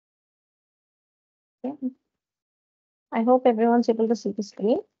Okay. I hope everyone's able to see the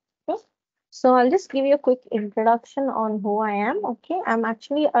screen. Okay. So I'll just give you a quick introduction on who I am. Okay. I'm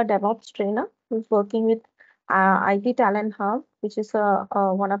actually a DevOps trainer who's working with IT Talent Hub, which is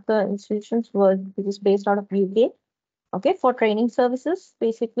one of the institutions which is based out of UK. Okay. For training services,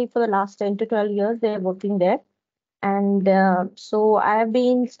 basically for the last 10 to 12 years, they're working there. And so I have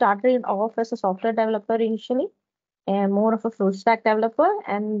been started off as a software developer initially, and more of a full stack developer.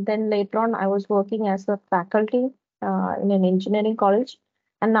 And then later on, I was working as a faculty in an engineering college.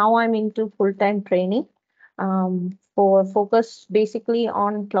 And now I'm into full-time training for focus basically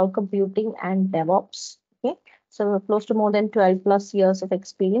on cloud computing and DevOps. Okay. So close to more than 12 plus years of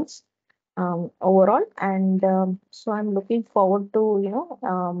experience overall. And so I'm looking forward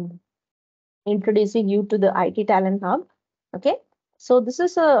to, introducing you to the IT Talent Hub. Okay. So this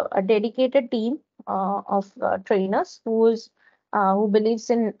is a dedicated team of trainers who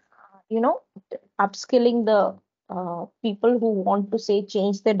believes in upskilling the people who want to say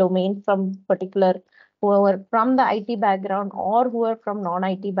change their domain from particular, who are from the IT background or who are from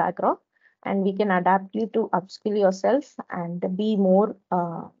non-IT background, and we can adapt you to upskill yourself and be more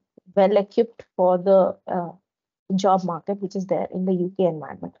well equipped for the job market which is there in the UK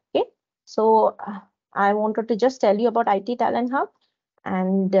environment. Okay. So I wanted to just tell you about IT Talent Hub,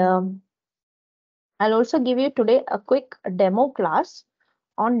 and I'll also give you today a quick demo class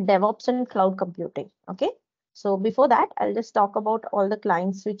on DevOps and cloud computing. Okay. So before that, I'll just talk about all the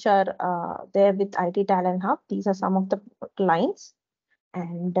clients which are there with IT Talent Hub. These are some of the clients,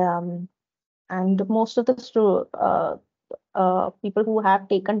 and most of the people who have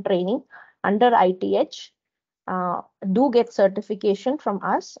taken training under ITH do get certification from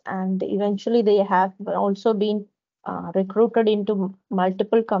us, and eventually they have also been recruited into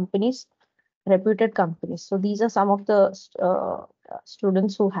multiple companies, reputed companies. So these are some of the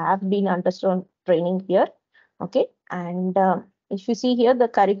students who have been undergone training here. Okay. And if you see here, the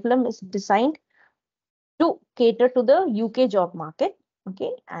curriculum is designed to cater to the UK job market.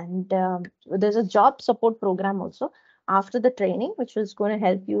 Okay. And there's a job support program also after the training, which is going to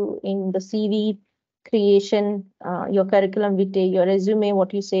help you in the CV creation, your curriculum vitae, your resume,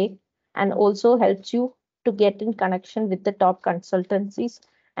 what you say, and also helps you to get in connection with the top consultancies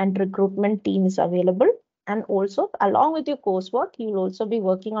and recruitment teams available. And also, along with your coursework, you'll also be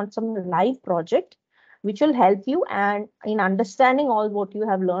working on some live project, which will help you and in understanding all what you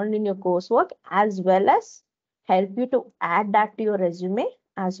have learned in your coursework, as well as help you to add that to your resume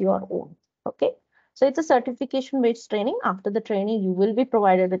as your own. Okay. So it's a certification based training. After the training, you will be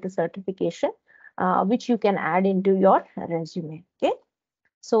provided with a certification, which you can add into your resume. Okay.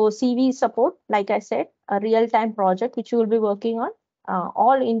 So CV support, like I said, a real-time project which you will be working on.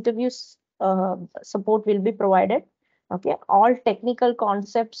 All interviews support will be provided. Okay. All technical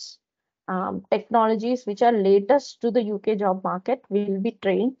concepts, technologies which are latest to the UK job market will be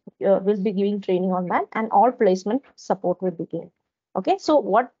trained, will be giving training on that, and all placement support will be given. Okay. So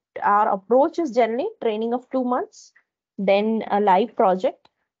what our approach is generally training of 2 months, then a live project,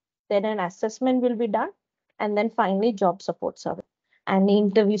 then an assessment will be done, and then finally job support service and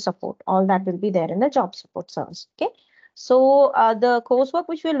interview support. All that will be there in the job support service. Okay. So the coursework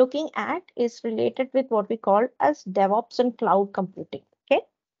which we're looking at is related with what we call as DevOps and cloud computing. Okay.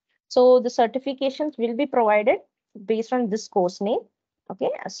 So the certifications will be provided based on this course name.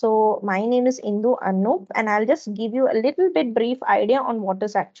 Okay. So my name is Indu Anup, and I'll just give you a little bit brief idea on what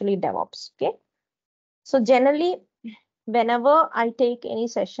is actually DevOps. Okay. So generally, whenever I take any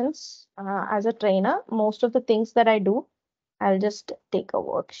sessions as a trainer, most of the things that I do, I'll just take a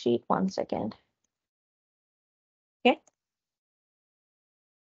worksheet 1 second. Okay.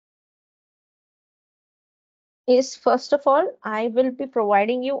 Is first of all, I will be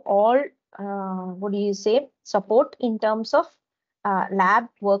providing you all, support in terms of lab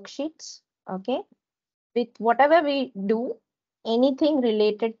worksheets. Okay. With whatever we do, anything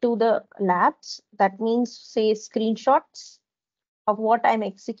related to the labs, that means say screenshots of what I'm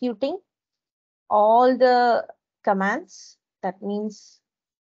executing, all the commands, that means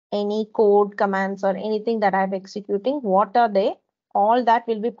any code commands or anything that I'm executing, what are they? All that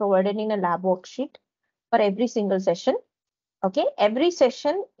will be provided in a lab worksheet for every single session. Okay, every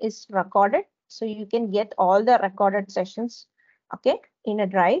session is recorded, so you can get all the recorded sessions, okay, in a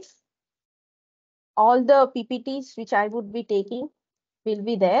drive. All the PPTs which I would be taking will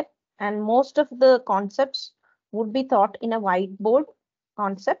be there, and most of the concepts would be taught in a whiteboard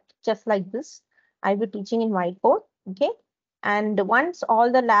concept, just like this. I will be teaching in whiteboard, okay? And once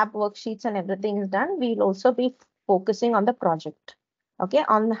all the lab worksheets and everything is done, we will also be focusing on the project, okay?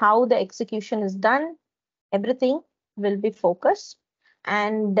 On how the execution is done, everything will be focused.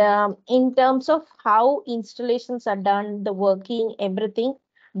 And in terms of how installations are done, the working, everything,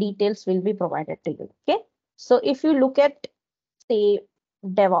 details will be provided to you. Okay. So if you look at, say,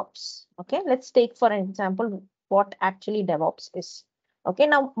 DevOps, okay, let's take for an example what actually DevOps is. Okay,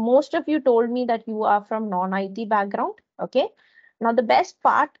 now most of you told me that you are from non-IT background. Okay, now the best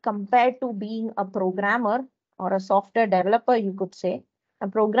part compared to being a programmer or a software developer, you could say,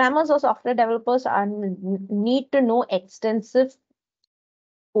 and programmers or software developers are need to know extensive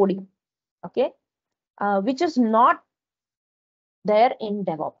coding. Okay, which is not there in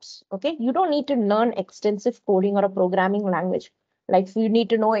DevOps. Okay, you don't need to learn extensive coding or a programming language. Like you need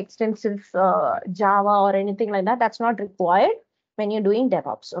to know extensive Java or anything like that. That's not required when you're doing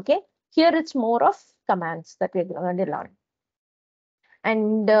DevOps. Okay, here it's more of commands that we're going to learn.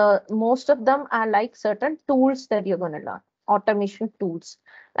 And most of them are like certain tools that you're going to learn, automation tools.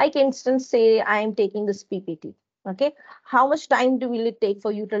 Like instance, say I'm taking this PPT. Okay, how much time will it take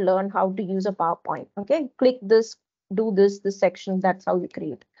for you to learn how to use a PowerPoint? Okay, click this, do this section, that's how you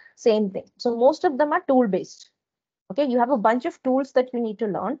create. Same thing. So most of them are tool based. Okay, you have a bunch of tools that you need to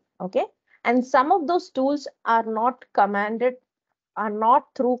learn. Okay, and some of those tools are not commanded, are not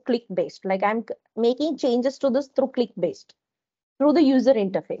through click based. Like I'm making changes to this through click based, through the user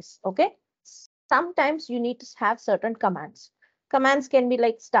interface. Okay, sometimes you need to have certain commands. Commands can be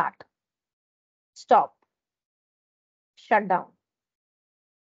like start, stop, shut down.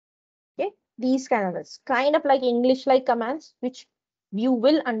 Okay, these kind of like English like commands, which you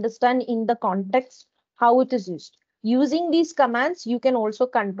will understand in the context how it is used. Using these commands, you can also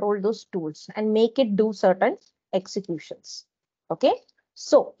control those tools and make it do certain executions. Okay,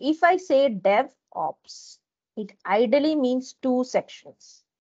 so if I say DevOps, it ideally means two sections.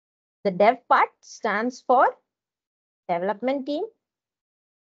 The dev part stands for development team,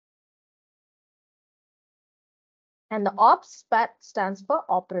 and the ops part stands for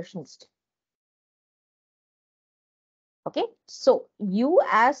operations team. Okay, so you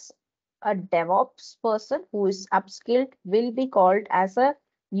as a DevOps person who is upskilled will be called as a,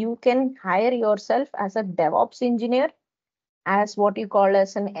 you can hire yourself as a DevOps engineer, as what you call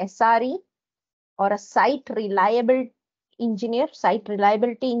as an SRE, or a site reliability engineer.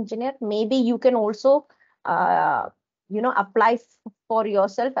 Maybe you can also, apply for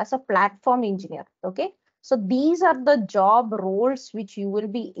yourself as a platform engineer. Okay, so these are the job roles which you will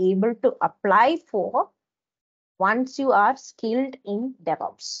be able to apply for once you are skilled in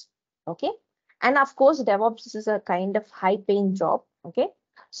DevOps. Okay, and of course DevOps is a kind of high paying job. Okay,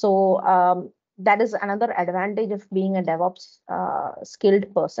 so that is another advantage of being a DevOps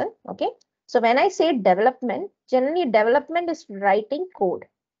skilled person. Okay, so when I say development, generally development is writing code.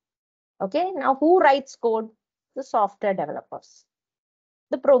 Okay, now who writes code? The software developers,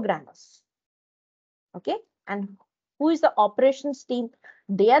 the programmers. Okay, and who is the operations team?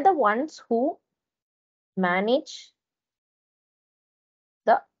 They are the ones who manage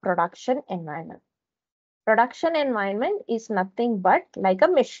the production environment. Production environment is nothing but like a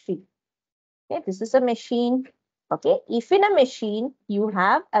machine. Okay, this is a machine. Okay, if in a machine you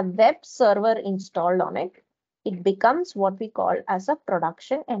have a web server installed on it, it becomes what we call as a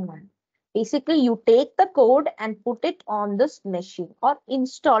production environment. Basically, you take the code and put it on this machine or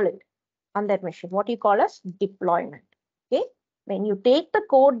install it on that machine, what you call as deployment. Okay, when you take the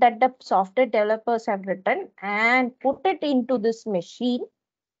code that the software developers have written and put it into this machine,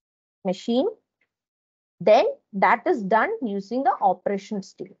 then that is done using the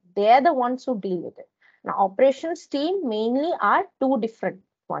operations team. They are the ones who deal with it. Now, operations team mainly are two different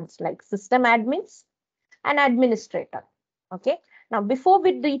ones, like system admins and administrator. Okay. Now, before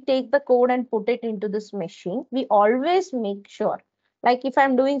we take the code and put it into this machine, we always make sure, like if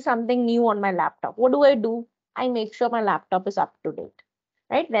I'm doing something new on my laptop, what do? I make sure my laptop is up to date,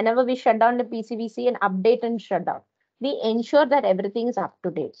 right? Whenever we shut down the PC, we see an update and shutdown. We ensure that everything is up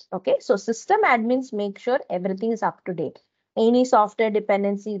to date. Okay, so system admins make sure everything is up to date. Any software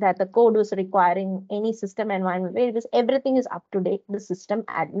dependency that the code was requiring, any system environment, where everything is up to date, the system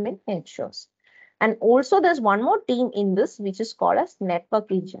admin ensures. And also there's one more team in this, which is called as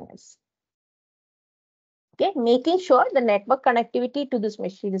network engineers. Okay, making sure the network connectivity to this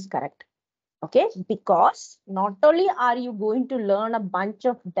machine is correct. Okay, because not only are you going to learn a bunch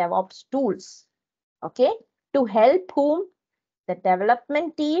of DevOps tools, okay, to help whom? The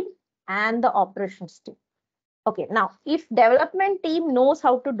development team and the operations team. Okay, now if development team knows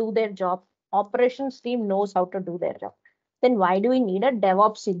how to do their job, operations team knows how to do their job, then why do we need a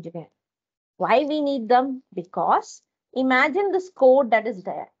DevOps engineer? Why we need them? Because imagine this code that is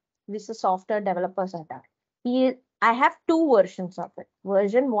there, this is software developers are done. I have two versions of it,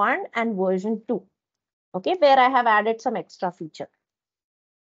 version 1 and version 2. Okay, where I have added some extra feature.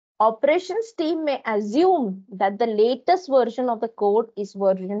 Operations team may assume that the latest version of the code is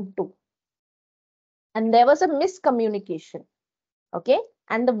version 2. And there was a miscommunication. Okay.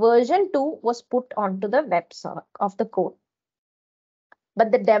 And the version 2 was put onto the web server of the code.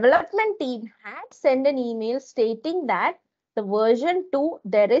 But the development team had sent an email stating that the version 2,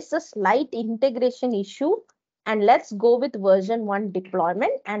 there is a slight integration issue, and let's go with version 1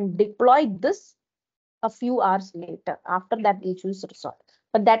 deployment and deploy this a few hours later after that issue is resolved.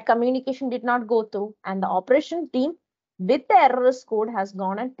 But that communication did not go through, and the operation team with the errorless code has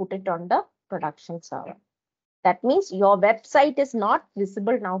gone and put it on the production server. That means your website is not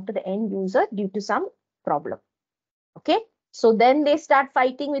visible now to the end user due to some problem. Okay. So then they start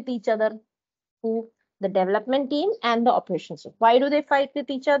fighting with each other, who the development team and the operations team. Why do they fight with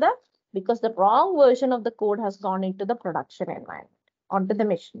each other? Because the wrong version of the code has gone into the production environment, onto the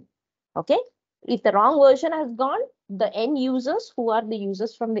machine. Okay. If the wrong version has gone, the end users, who are the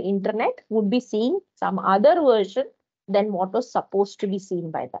users from the internet, would be seeing some other version than what was supposed to be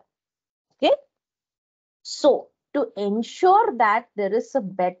seen by them. Okay. So to ensure that there is a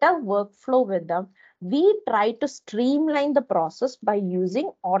better workflow with them, we try to streamline the process by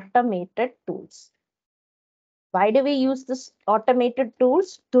using automated tools. Why do we use this automated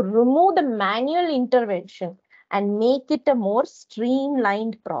tools? To remove the manual intervention and make it a more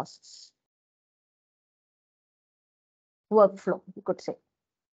streamlined process. Workflow, you could say,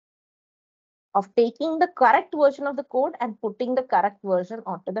 of taking the correct version of the code and putting the correct version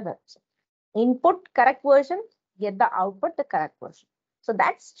onto the website. Input correct version, get the output the correct version. So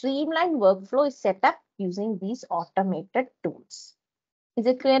that streamlined workflow is set up using these automated tools. Is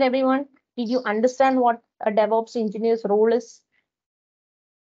it clear, everyone? Did you understand what a DevOps engineer's role is?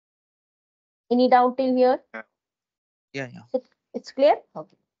 Any doubt till here? Yeah. It's clear?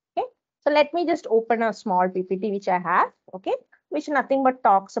 Okay. Okay. So let me just open a small PPT which I have, okay, which nothing but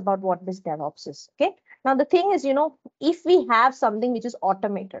talks about what this DevOps is. Okay. Now the thing is, if we have something which is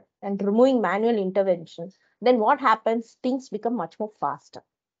automated and removing manual interventions, then what happens? Things become much more faster,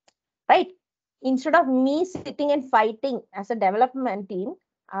 right? Instead of me sitting and fighting as a development team,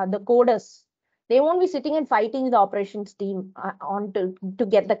 the coders, they won't be sitting and fighting the operations team on to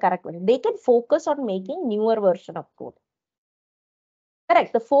get the correct one. They can focus on making newer version of code.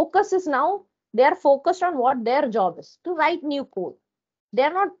 Correct. The focus is now, they are focused on what their job is, to write new code.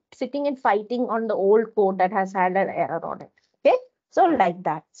 They're not sitting and fighting on the old code that has had an error on it. Okay. So like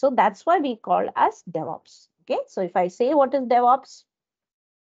that. So that's why we call as DevOps. Okay. So if I say what is DevOps?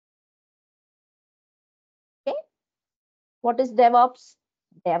 Okay. What is DevOps?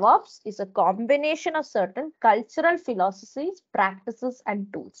 DevOps is a combination of certain cultural philosophies, practices, and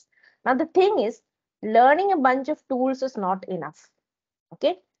tools. Now the thing is, learning a bunch of tools is not enough.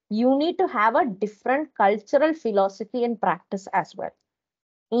 Okay. You need to have a different cultural philosophy and practice as well.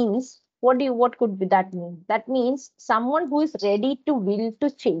 Means, what could be that mean? That means someone who is ready to will to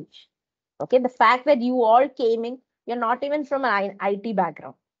change. Okay. The fact that you all came in, you're not even from an IT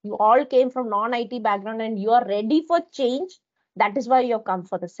background. You all came from non-IT background and you are ready for change. That is why you have come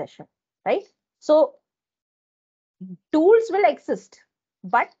for the session, right? So tools will exist,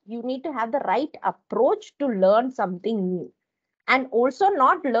 but you need to have the right approach to learn something new. And also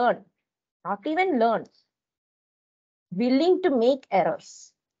not even learn, willing to make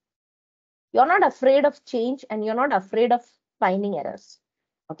errors. You're not afraid of change and you're not afraid of finding errors.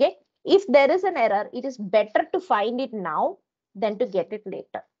 Okay. If there is an error, it is better to find it now than to get it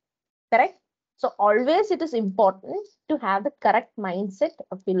later. Correct? So always it is important to have the correct mindset,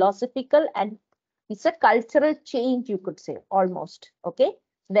 a philosophical, and it's a cultural change, you could say, almost. Okay.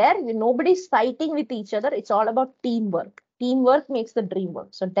 Where nobody's fighting with each other. It's all about teamwork. Teamwork makes the dream work.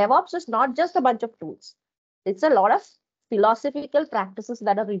 So DevOps is not just a bunch of tools. It's a lot of philosophical practices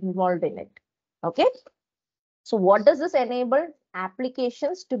that are involved in it. Okay. So what does this enable?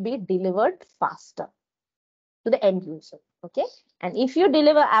 Applications to be delivered faster to the end user. Okay. And if you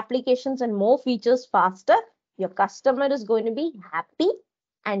deliver applications and more features faster, your customer is going to be happy,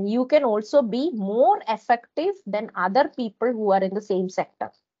 and you can also be more effective than other people who are in the same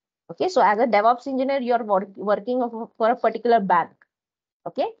sector. Okay. So as a DevOps engineer, you're working for a particular bank.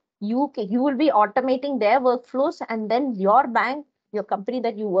 Okay. You will be automating their workflows, and then your bank, your company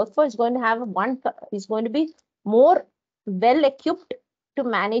that you work for is going to be more well equipped to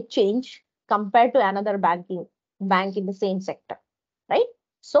manage change compared to another bank in the same sector, right?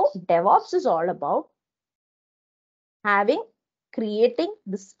 So DevOps is all about creating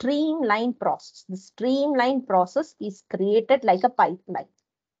the streamlined process. The streamlined process is created like a pipeline,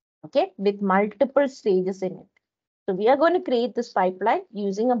 okay, with multiple stages in it. So we are going to create this pipeline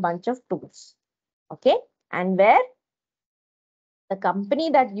using a bunch of tools, okay, and where The company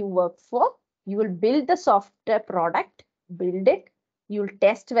that you work for, you will build the software product, build it, you'll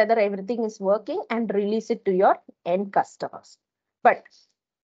test whether everything is working and release it to your end customers. But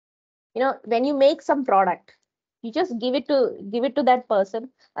when you make some product, you just give it to that person.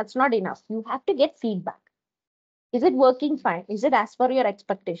 That's not enough. You have to get feedback. Is it working fine? Is it as per your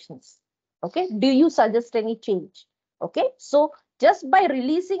expectations? Okay. Do you suggest any change? Okay. So just by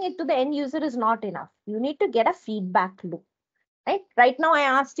releasing it to the end user is not enough. You need to get a feedback loop. Right now, I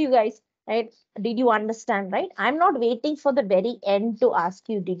asked you guys, right? Did you understand? Right? I'm not waiting for the very end to ask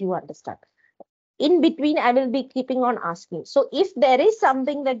you, did you understand? In between, I will be keeping on asking. So if there is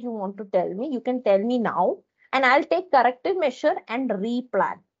something that you want to tell me, you can tell me now, and I'll take corrective measure and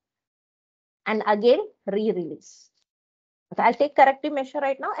replan. And again, re-release. Okay, I'll take corrective measure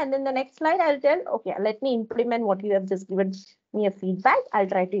right now. And then the next slide, I'll tell, okay, let me implement what you have just given me a feedback. I'll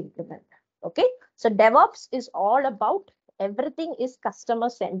try to implement that. Okay. So DevOps is all about everything is customer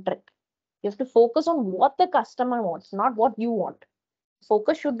centric. You have to focus on what the customer wants, not what you want.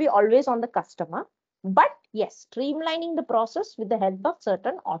 Focus should be always on the customer. But yes, streamlining the process with the help of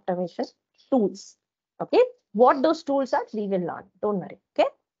certain automation tools. Okay. What those tools are, we will learn. Don't worry. Okay.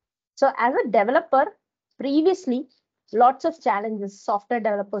 So as a developer, previously, lots of challenges software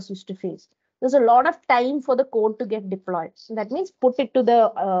developers used to face. There's a lot of time for the code to get deployed. That means put it to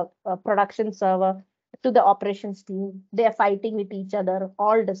the production server, to the operations team. They are fighting with each other,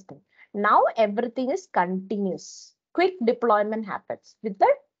 all this thing. Now everything is continuous. Quick deployment happens with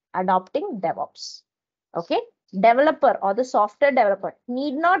the adopting DevOps. Okay. Developer or the software developer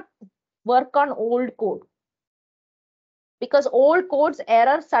need not work on old code, because old code's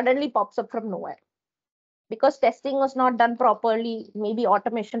error suddenly pops up from nowhere. Because testing was not done properly, maybe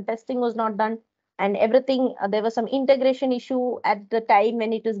automation testing was not done, and everything, there was some integration issue at the time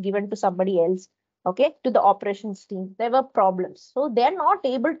when it was given to somebody else, okay, to the operations team. There were problems. So they're not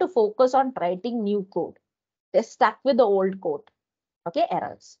able to focus on writing new code. They're stuck with the old code, okay,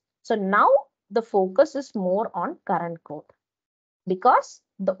 errors. So now the focus is more on current code, because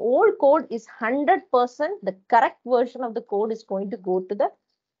the old code is 100%, the correct version of the code is going to go to the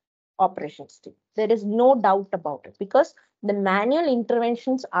operations team. There is no doubt about it, because the manual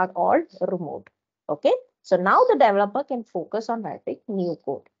interventions are all removed. Okay. So now the developer can focus on writing new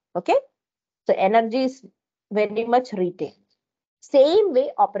code. Okay. So energy is very much retained. Same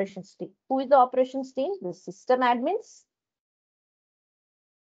way operations team. Who is the operations team? The system admins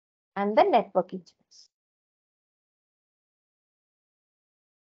and the network engineers.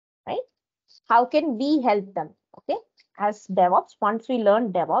 Right? How can we help them? Okay. As DevOps, once we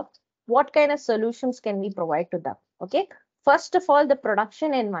learn DevOps, what kind of solutions can we provide to them? Okay. First of all, the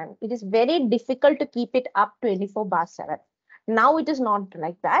production environment. It is very difficult to keep it up 24/7. Now it is not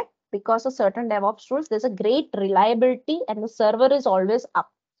like that, because of certain DevOps rules. There's a great reliability and the server is always up.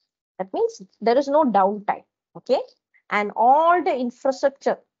 That means there is no downtime. Okay. And all the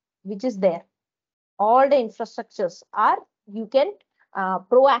infrastructure which is there, all the infrastructures are, you can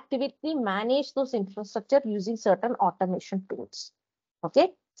proactively manage those infrastructure using certain automation tools.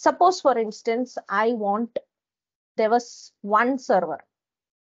 Okay. Suppose, for instance, there was one server.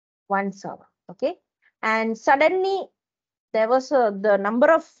 Okay. And suddenly there was the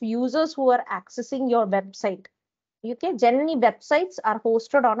number of users who are accessing your website. Okay. Generally, websites are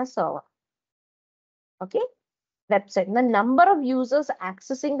hosted on a server. Okay. Website. The number of users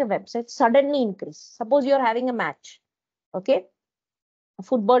accessing the website suddenly increase. Suppose you're having a match. Okay.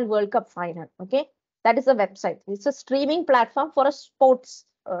 Football World Cup final. Okay. That is a website. It's a streaming platform for a sports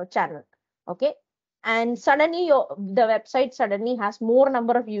channel. Okay. And suddenly the website suddenly has more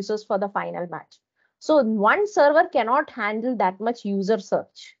number of users for the final match. So one server cannot handle that much user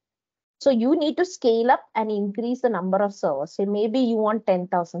search. So you need to scale up and increase the number of servers. So maybe you want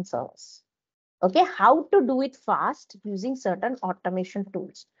 10,000 servers. Okay. How to do it fast? Using certain automation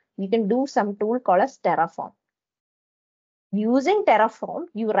tools. You can do some tool called as Terraform. Using Terraform,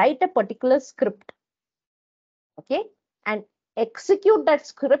 you write a particular script, okay, and execute that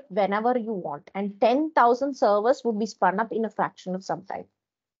script whenever you want, and 10,000 servers will be spun up in a fraction of some time.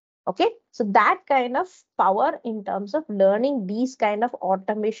 Okay, so that kind of power in terms of learning these kind of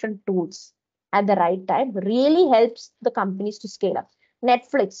automation tools at the right time really helps the companies to scale up.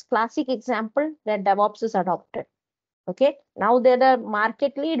 Netflix, classic example where DevOps is adopted. Okay, now they're the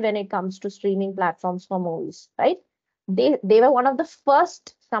market lead when it comes to streaming platforms for movies, right? They were one of the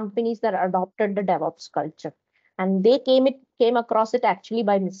first companies that adopted the DevOps culture, and they came across it actually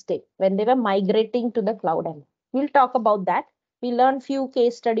by mistake when they were migrating to the cloud. And we'll talk about that. We learn few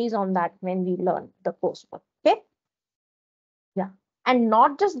case studies on that when we learn the coursework. Okay. Yeah. And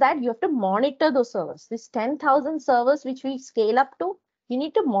not just that, you have to monitor those servers. This 10,000 servers which we scale up to, you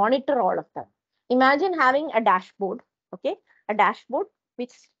need to monitor all of them. Imagine having a dashboard, okay? A dashboard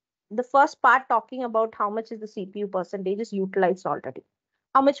which the first part talking about how much is the CPU percentage is utilized already,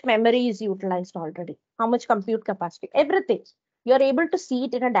 how much memory is utilized already, how much compute capacity, everything. You're able to see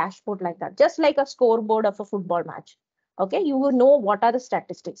it in a dashboard like that, just like a scoreboard of a football match. Okay, you will know what are the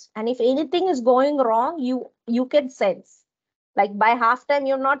statistics. And if anything is going wrong, you can sense. Like by halftime,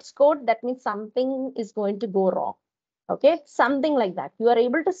 you're not scored, that means something is going to go wrong. Okay, something like that. You are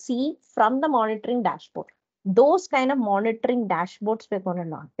able to see from the monitoring dashboard. Those kind of monitoring dashboards we're going to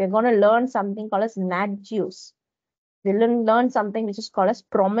learn. We're going to learn something called as Nagios. We'll learn something which is called as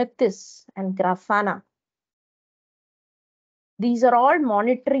Prometheus and Grafana. These are all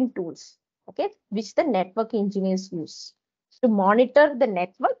monitoring tools, okay, which the network engineers use to monitor the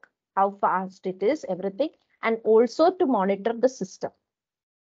network, how fast it is, everything, and also to monitor the system.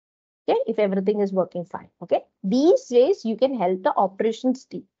 Okay, if everything is working fine. Okay, these ways you can help the operations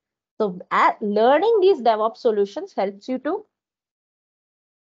team. So learning these DevOps solutions helps you to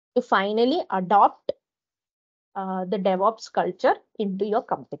finally adopt the DevOps culture into your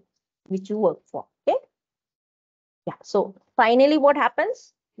company, which you work for. Okay. Yeah. So finally, what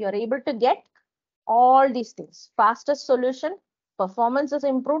happens? You're able to get all these things. Fastest solution, performance is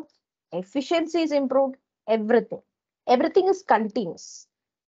improved, efficiency is improved, everything. Everything is continuous.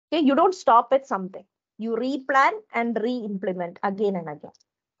 Okay, you don't stop at something. You replan and re-implement again and again.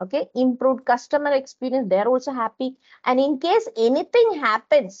 Okay, improved customer experience, they're also happy. And in case anything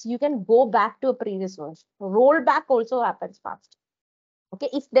happens, you can go back to a previous version. Rollback also happens fast. Okay,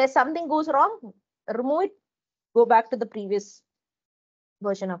 if there's something goes wrong, remove it, go back to the previous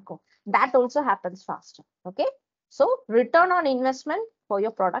version of code. That also happens faster. Okay, so return on investment for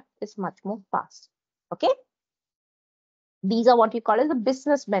your product is much more fast. Okay, these are what you call as the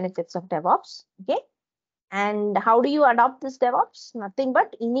business benefits of DevOps. Okay. And how do you adopt this DevOps? Nothing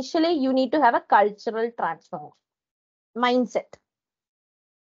but initially you need to have a cultural transformation mindset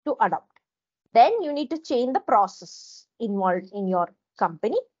to adopt. Then you need to change the process involved in your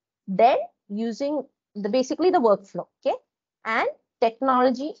company. Then using basically the workflow, okay? And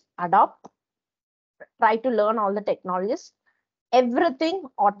technology, adopt, try to learn all the technologies, everything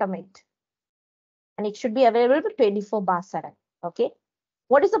automate. And it should be available 24/7, okay?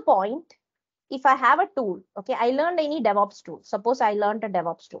 What is the point? If I have a tool, okay, I learned any DevOps tool. Suppose I learned a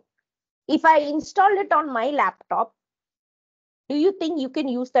DevOps tool. If I install it on my laptop, do you think you can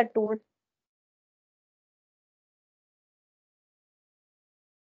use that tool?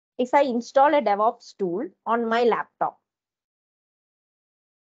 If I install a DevOps tool on my laptop,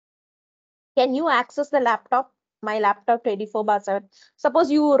 can you access the laptop, my laptop 24/7?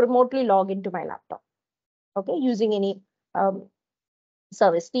 Suppose you remotely log into my laptop, okay, using any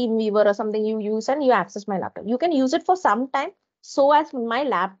service, TeamViewer or something you use, and you access my laptop. You can use it for some time so as my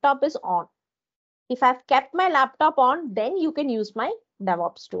laptop is on. If I've kept my laptop on, then you can use my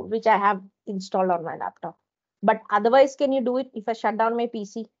DevOps tool, which I have installed on my laptop. But otherwise, can you do it if I shut down my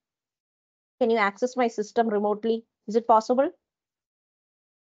PC? Can you access my system remotely? Is it possible?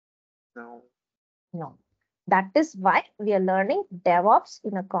 No. No. That is why we are learning DevOps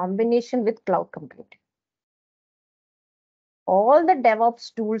in a combination with cloud computing. All the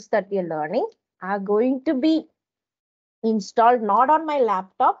DevOps tools that we are learning are going to be installed not on my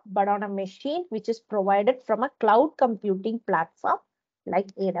laptop, but on a machine which is provided from a cloud computing platform like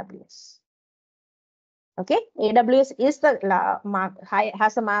AWS. Okay, AWS is the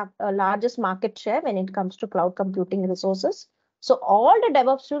has a largest market share when it comes to cloud computing resources. So all the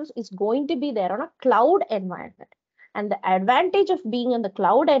DevOps tools is going to be there on a cloud environment. And the advantage of being in the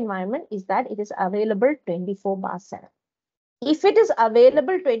cloud environment is that it is available 24/7. If it is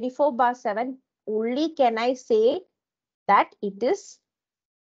available 24/7, only can I say that it is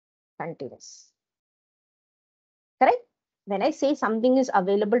continuous. Correct? When I say something is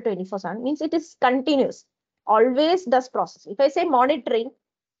available 24/7, means it is continuous. Always does process. If I say monitoring,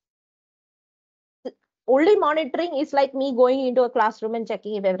 only monitoring is like me going into a classroom and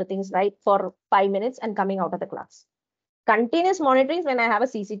checking if everything is right for 5 minutes and coming out of the class. Continuous monitoring is when I have a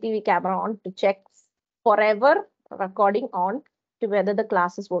CCTV camera on to check forever recording on to whether the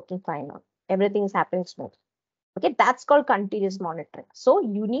class is working fine or everything is happening smooth. Okay, that's called continuous monitoring. So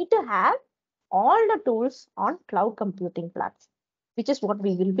you need to have all the tools on cloud computing platform, which is what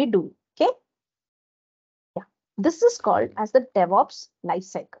we will be doing. Okay. Yeah. This is called as the DevOps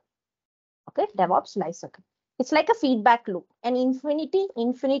lifecycle. Okay, DevOps lifecycle. It's like a feedback loop. An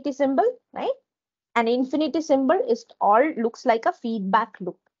infinity symbol, right? An infinity symbol is all looks like a feedback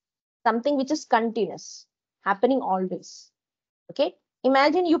loop, something which is continuous, happening always. Okay,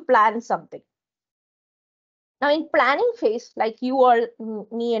 imagine you plan something. Now in planning phase, like you all,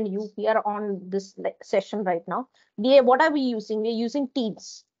 me and you, we are on this session right now. What are we using? We're using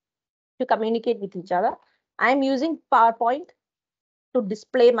Teams to communicate with each other. I'm using PowerPoint to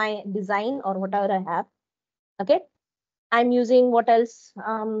display my design or whatever I have. Okay. I'm using what else?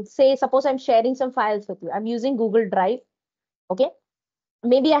 Say, suppose I'm sharing some files with you. I'm using Google Drive. Okay.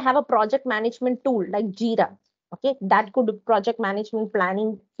 Maybe I have a project management tool like Jira. Okay. That could be project management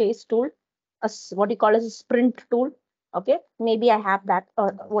planning phase tool, what you call as a sprint tool. Okay. Maybe I have that,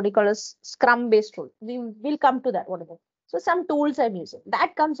 what you call as Scrum based tool. We will come to that, whatever. So some tools I'm using.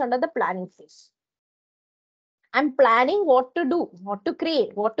 That comes under the planning phase. I'm planning what to do, what to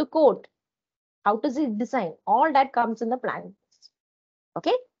create, what to code, how does it design. All that comes in the planning phase.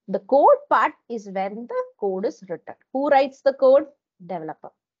 Okay. The code part is when the code is written. Who writes the code? Developer.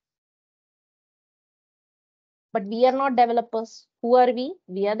 But we are not developers. Who are we?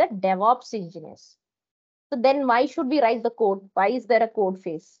 We are the DevOps engineers. So then why should we write the code? Why is there a code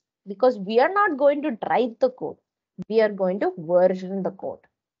phase? Because we are not going to write the code. We are going to version the code.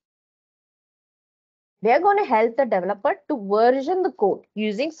 We are going to help the developer to version the code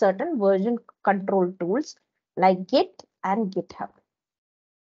using certain version control tools like Git and GitHub.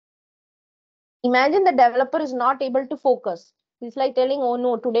 Imagine the developer is not able to focus. It's like telling, oh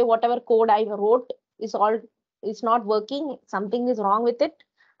no, today whatever code I wrote is not working. Something is wrong with it.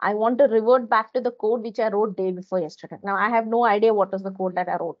 I want to revert back to the code which I wrote day before yesterday. Now I have no idea what is the code that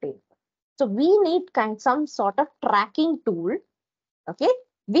I wrote day before. So we need some sort of tracking tool, okay,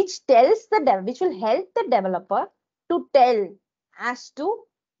 which tells which will help the developer to tell as to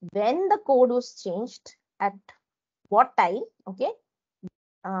when the code was changed, at what time, okay,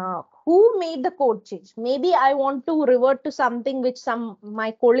 who made the code change. Maybe I want to revert to something which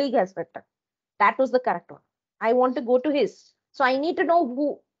my colleague has written. That was the correct one. I want to go to his. So I need to know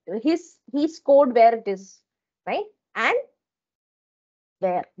who his code, where it is, right? And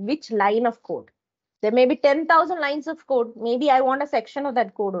which line of code. There may be 10,000 lines of code. Maybe I want a section of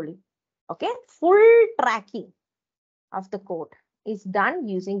that code only. Okay. Full tracking of the code is done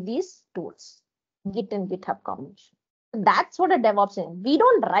using these tools, Git and GitHub combination. That's what a DevOps is. We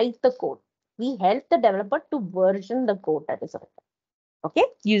don't write the code. We help the developer to version the code that is written. Okay,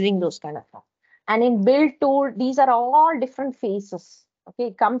 using those kind of stuff. And in build tool, these are all different phases. Okay,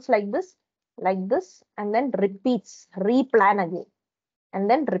 it comes like this, and then repeats, replan again, and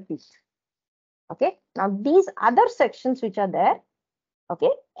then repeat. Okay, now these other sections which are there, okay,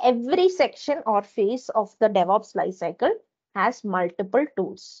 every section or phase of the DevOps lifecycle has multiple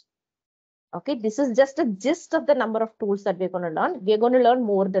tools. Okay, this is just a gist of the number of tools that we're going to learn. We're going to learn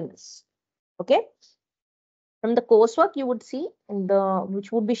more than this. Okay. From the coursework, you would see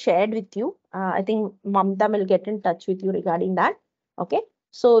which would be shared with you. I think Mamta will get in touch with you regarding that. Okay.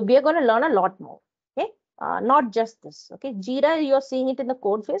 So we are going to learn a lot more. Okay. Not just this. Okay. Jira, you're seeing it in the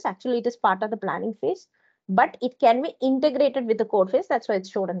code phase. Actually, it is part of the planning phase, but it can be integrated with the code phase. That's why it's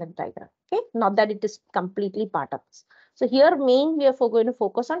shown in the diagram. Okay. Not that it is completely part of this. So here, we are going to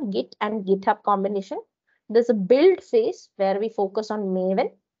focus on Git and GitHub combination. There's a build phase where we focus on Maven.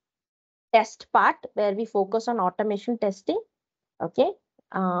 Test part where we focus on automation testing. Okay.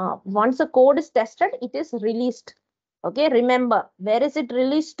 Once the code is tested, it is released. Okay. Remember, where is it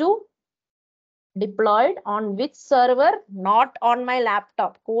released to? Deployed on which server? Not on my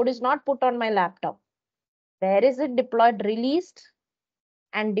laptop. Code is not put on my laptop. Where is it deployed? Released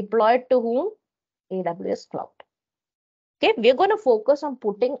and deployed to whom? AWS Cloud. Okay. We're going to focus on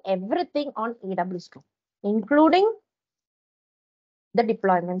putting everything on AWS Cloud, including the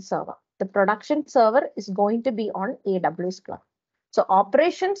deployment server. The production server is going to be on AWS Cloud. So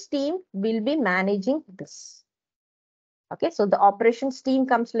operations team will be managing this. Okay, so the operations team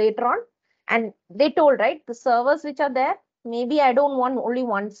comes later on, and they told, right, the servers which are there, maybe I don't want only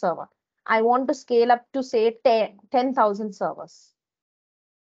one server. I want to scale up to say 10,000 servers.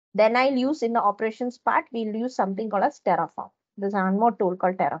 Then I'll use in the operations part, we'll use something called as Terraform. There's one more tool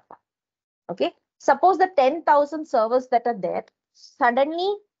called Terraform. Okay, suppose the 10,000 servers that are there,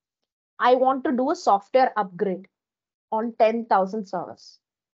 suddenly I want to do a software upgrade on 10,000 servers.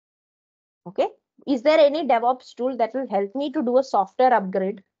 Okay. Is there any DevOps tool that will help me to do a software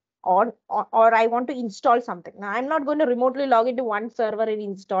upgrade or I want to install something? Now, I'm not going to remotely log into one server and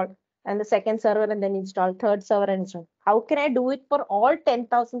install, and the second server and then install, third server and install. How can I do it for all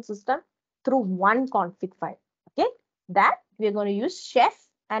 10,000 systems through one config file? Okay. That we're going to use Chef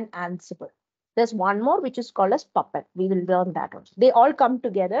and Ansible. There's one more which is called as Puppet. We will learn that also. They all come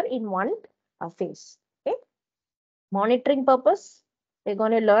together in one phase. Okay. Monitoring purpose, we're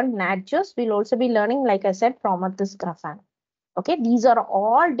going to learn Nagios. We'll also be learning, like I said, Prometheus Grafana. Okay, these are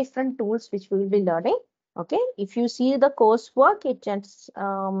all different tools which we will be learning. Okay, if you see the coursework, it just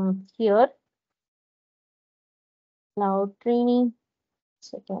here, cloud training,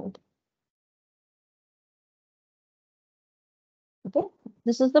 second. Okay,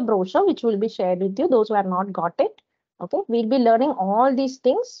 this is the brochure which will be shared with you, those who have not got it. Okay, we'll be learning all these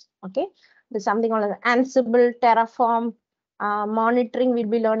things. Okay, there's something called Ansible, Terraform, monitoring. We'll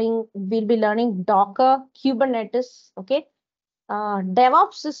be learning Docker, Kubernetes. Okay,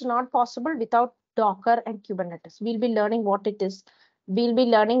 DevOps is not possible without Docker and Kubernetes. We'll be learning what it is. We'll be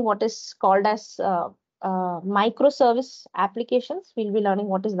learning what is called as microservice applications. We'll be learning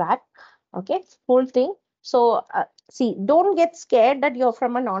what is that. Okay, whole thing. So see, don't get scared that you're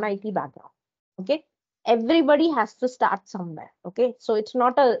from a non-IT background. Okay, everybody has to start somewhere. Okay, so it's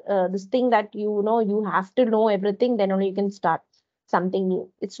not a this thing that you have to know everything, then only you can start something new.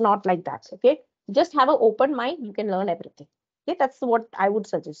 It's not like that. Okay, just have an open mind. You can learn everything. Okay, that's what I would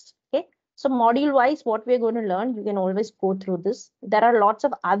suggest. Okay, so module wise, what we're going to learn, you can always go through this. There are lots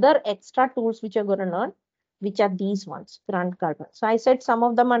of other extra tools which you're going to learn, which are these ones, Grant Cardinal. So I said some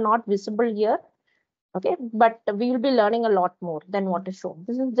of them are not visible here. Okay, but we will be learning a lot more than what is shown.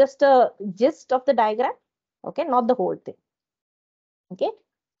 This is just a gist of the diagram. Okay, not the whole thing. Okay,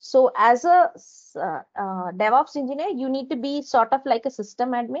 so as a DevOps engineer, you need to be sort of like a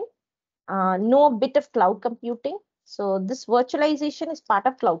system admin, know a bit of cloud computing. So this virtualization is part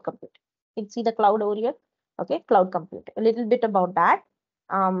of cloud computing. You can see the cloud over here. Okay, cloud computing, a little bit about that.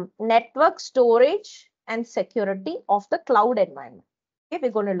 Network storage and security of the cloud environment. Okay,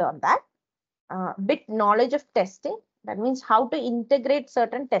 we're going to learn that. Bit knowledge of testing. That means how to integrate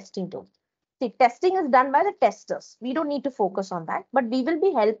certain testing tools. See, testing is done by the testers. We don't need to focus on that, but we will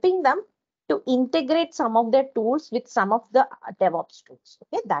be helping them to integrate some of their tools with some of the DevOps tools.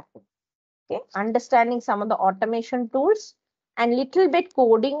 Okay, that way. Okay, understanding some of the automation tools and little bit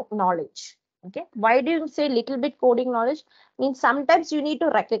coding knowledge. Okay, why do you say little bit coding knowledge? Means sometimes you need to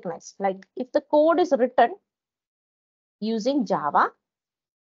recognize, like if the code is written using Java,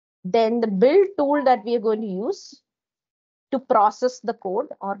 then the build tool that we are going to use to process the code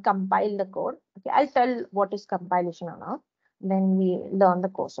or compile the code. Okay, I'll tell what is compilation or not. Then we learn the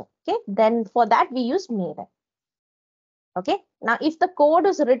course. Okay, then for that we use Maven. Okay, now if the code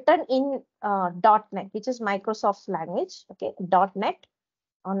is written in .NET, which is Microsoft's language, okay, .NET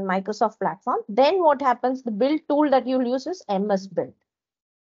on Microsoft platform, then what happens? The build tool that you'll use is MS Build.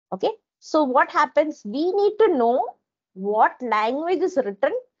 Okay, so what happens? We need to know what language is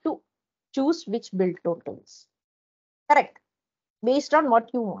written to choose which build tool tools. Correct. Based on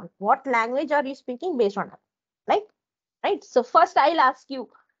what you want. What language are you speaking based on that? Like, right? So first I'll ask you,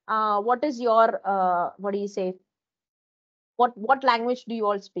 what is your, what do you say? What language do you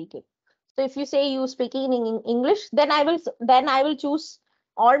all speak in? So if you say you speaking in English, then I will choose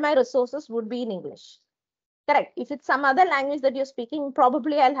all my resources would be in English. Correct. If it's some other language that you're speaking,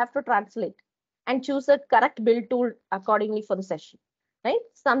 probably I'll have to translate and choose the correct build tool accordingly for the session. Right?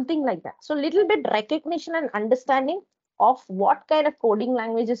 Something like that. So little bit recognition and understanding of what kind of coding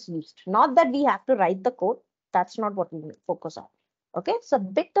language is used. Not that we have to write the code. That's not what we focus on. Okay. So a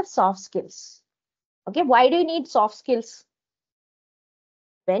bit of soft skills. Okay. Why do you need soft skills?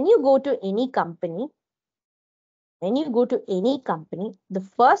 When you go to any company, the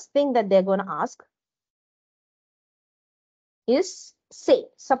first thing that they're going to ask is, say,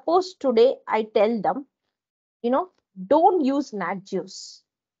 suppose today I tell them, don't use Nagios.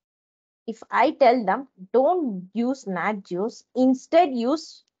 If I tell them, don't use Nagios, instead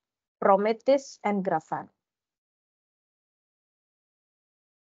use Prometheus and Grafana.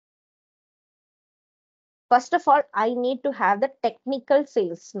 First of all, I need to have the technical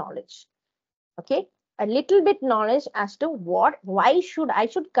sales knowledge. Okay, a little bit knowledge as to why I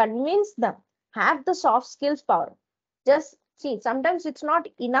should convince them, have the soft skills power. Just see, sometimes it's not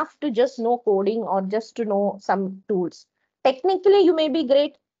enough to just know coding or just to know some tools. Technically, you may be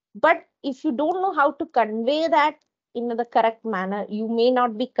great, but if you don't know how to convey that in the correct manner, you may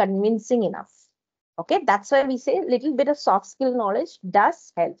not be convincing enough. Okay, that's why we say a little bit of soft skill knowledge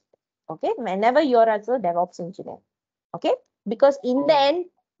does help. Okay, whenever you're as a DevOps engineer. Okay, because in the end,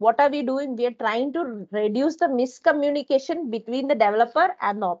 what are we doing? We are trying to reduce the miscommunication between the developer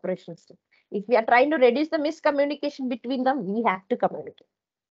and the operations team. If we are trying to reduce the miscommunication between them, we have to communicate.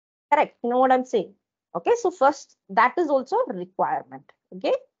 Correct. You know what I'm saying? Okay, so first, that is also a requirement.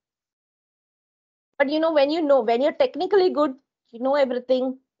 Okay. But when you're technically good, you know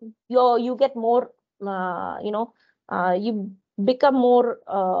everything, you get more, you become more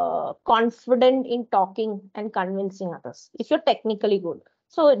confident in talking and convincing others if you're technically good.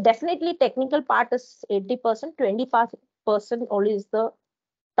 So definitely technical part is 80%, 20%, person only is the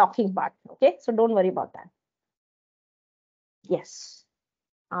talking part. Okay, so don't worry about that. Yes.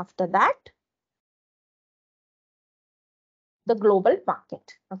 After that, the global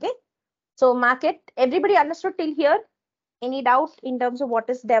market. Okay, so market, everybody understood till here? Any doubt in terms of what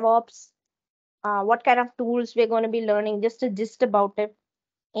is DevOps? What kind of tools we're going to be learning? Just a gist about it.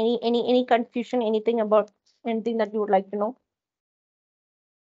 Any confusion? Anything about anything that you would like to know?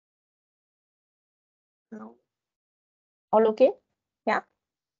 No. All okay? Yeah.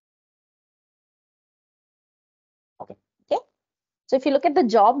 Okay. Okay. So if you look at the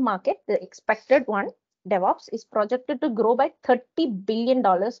job market, the expected one, DevOps is projected to grow by $30 billion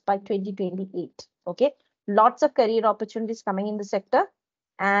by 2028. Okay. Lots of career opportunities coming in the sector.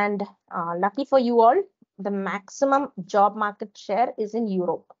 And lucky for you all, the maximum job market share is in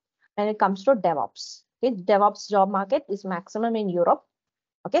Europe when it comes to DevOps. Okay. DevOps job market is maximum in Europe.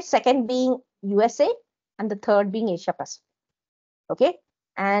 Okay. Second being USA and the third being Asia Pacific. Okay.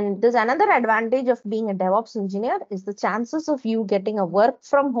 And there's another advantage of being a DevOps engineer is the chances of you getting a work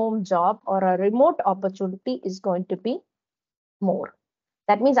from home job or a remote opportunity is going to be more.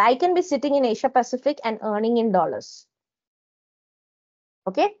 That means I can be sitting in Asia Pacific and earning in dollars.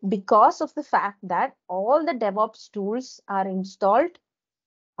 Okay, because of the fact that all the DevOps tools are installed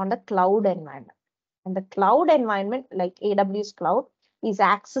on the cloud environment. And the cloud environment, like AWS cloud, is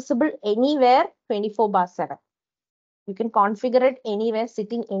accessible anywhere 24/7. You can configure it anywhere,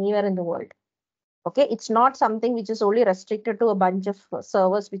 sitting anywhere in the world. Okay, it's not something which is only restricted to a bunch of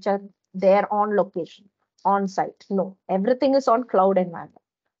servers which are there on location, on site. No, everything is on cloud environment.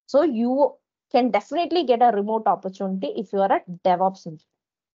 So you can definitely get a remote opportunity if you are a DevOps engineer.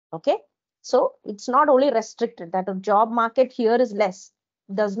 Okay, so it's not only restricted that a job market here is less.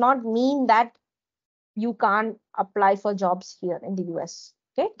 Does not mean that you can't apply for jobs here in the US.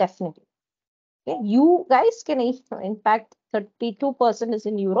 Okay, definitely. Okay, you guys can, in fact, 32% is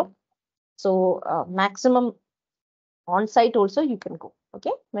in Europe. So maximum on-site also you can go.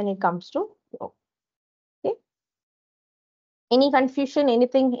 Okay, when it comes to Europe. Okay. Any confusion,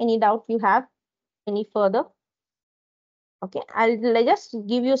 anything, any doubt you have, any further? Okay, I'll just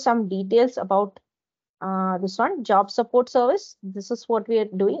give you some details about this one, job support service. This is what we are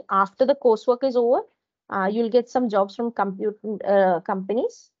doing. After the coursework is over, you'll get some jobs from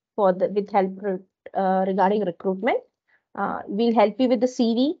companies for with help regarding recruitment. We'll help you with the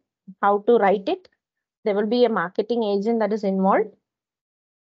CV, how to write it. There will be a marketing agent that is involved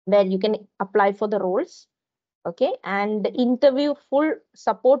where you can apply for the roles. Okay, and the interview full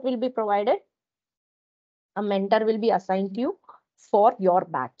support will be provided. A mentor will be assigned to you for your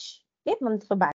batch. Okay, month for batch.